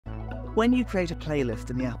When you create a playlist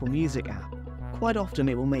in the Apple Music app, quite often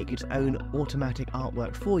it will make its own automatic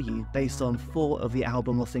artwork for you based on 4 of the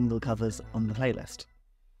album or single covers on the playlist.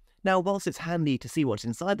 Now, whilst it's handy to see what's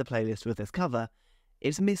inside the playlist with this cover,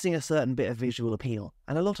 it's missing a certain bit of visual appeal,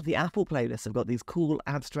 and a lot of the Apple playlists have got these cool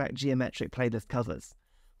abstract geometric playlist covers.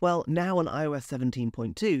 Well, now on iOS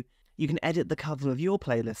 17.2, you can edit the cover of your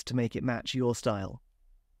playlist to make it match your style.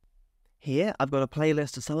 Here, I've got a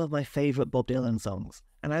playlist of some of my favourite Bob Dylan songs,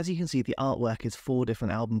 and as you can see, the artwork is 4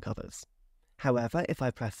 different album covers. However, if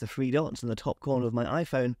I press the 3 dots in the top corner of my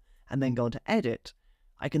iPhone and then go on to Edit,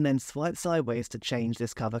 I can then swipe sideways to change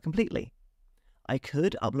this cover completely. I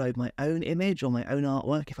could upload my own image or my own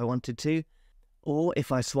artwork if I wanted to, or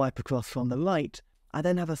if I swipe across from the right, I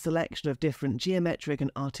then have a selection of different geometric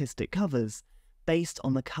and artistic covers based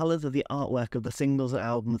on the colours of the artwork of the singles or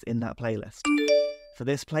albums in that playlist. For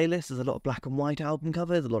this playlist, there's a lot of black and white album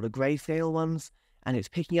covers, a lot of grayscale ones, and it's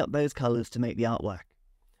picking up those colours to make the artwork.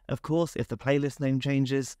 Of course, if the playlist name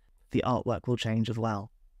changes, the artwork will change as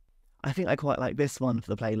well. I think I quite like this one for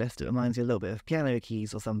the playlist. It reminds me a little bit of piano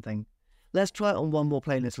keys or something. Let's try it on one more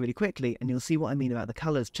playlist really quickly, and you'll see what I mean about the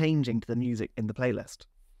colours changing to the music in the playlist.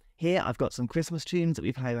 Here I've got some Christmas tunes that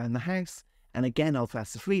we play around the house, and again I'll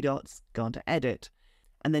press the 3 dots, go on to Edit,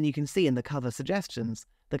 and then you can see in the cover suggestions,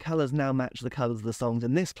 the colours now match the colours of the songs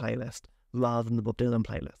in this playlist, rather than the Bob Dylan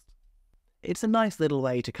playlist. It's a nice little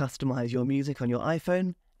way to customise your music on your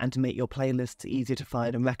iPhone, and to make your playlists easier to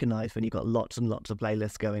find and recognise when you've got lots and lots of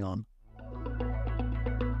playlists going on.